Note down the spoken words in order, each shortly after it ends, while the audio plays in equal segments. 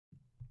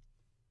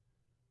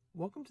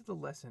Welcome to the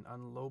lesson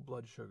on low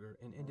blood sugar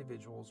in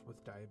individuals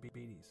with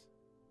diabetes.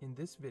 In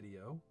this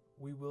video,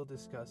 we will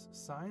discuss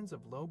signs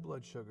of low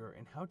blood sugar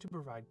and how to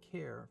provide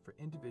care for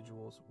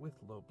individuals with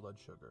low blood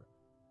sugar.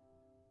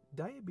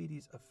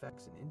 Diabetes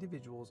affects an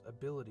individual's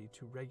ability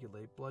to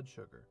regulate blood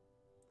sugar.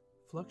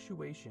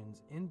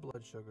 Fluctuations in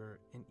blood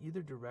sugar in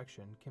either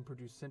direction can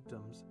produce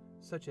symptoms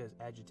such as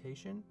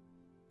agitation,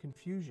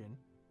 confusion,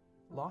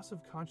 loss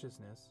of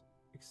consciousness,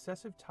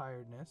 excessive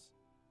tiredness,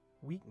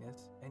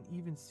 weakness, and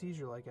even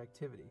seizure-like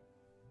activity.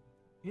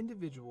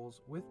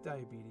 Individuals with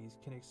diabetes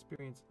can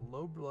experience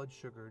low blood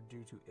sugar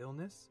due to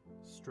illness,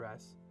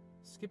 stress,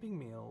 skipping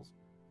meals,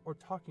 or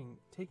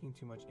taking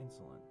too much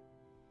insulin.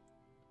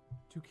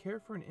 To care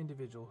for an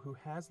individual who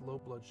has low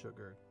blood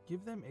sugar,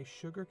 give them a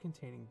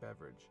sugar-containing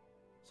beverage,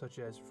 such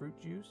as fruit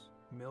juice,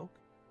 milk,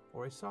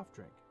 or a soft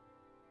drink.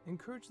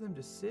 Encourage them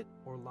to sit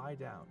or lie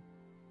down.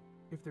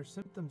 If their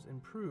symptoms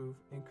improve,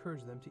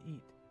 encourage them to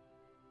eat.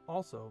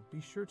 Also,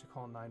 be sure to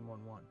call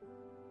 911.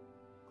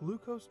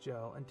 Glucose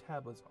gel and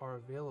tablets are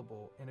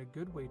available and a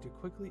good way to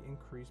quickly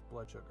increase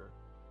blood sugar.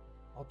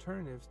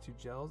 Alternatives to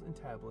gels and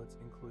tablets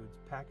include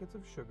packets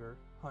of sugar,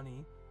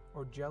 honey,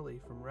 or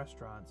jelly from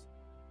restaurants,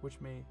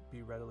 which may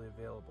be readily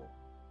available.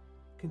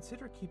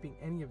 Consider keeping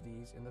any of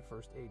these in the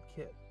first aid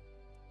kit.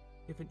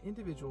 If an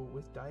individual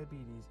with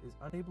diabetes is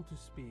unable to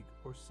speak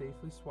or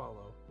safely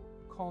swallow,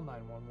 call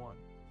 911.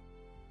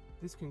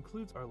 This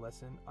concludes our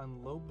lesson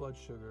on low blood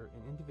sugar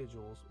in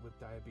individuals with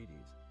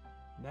diabetes.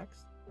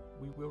 Next,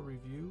 we will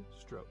review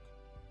stroke.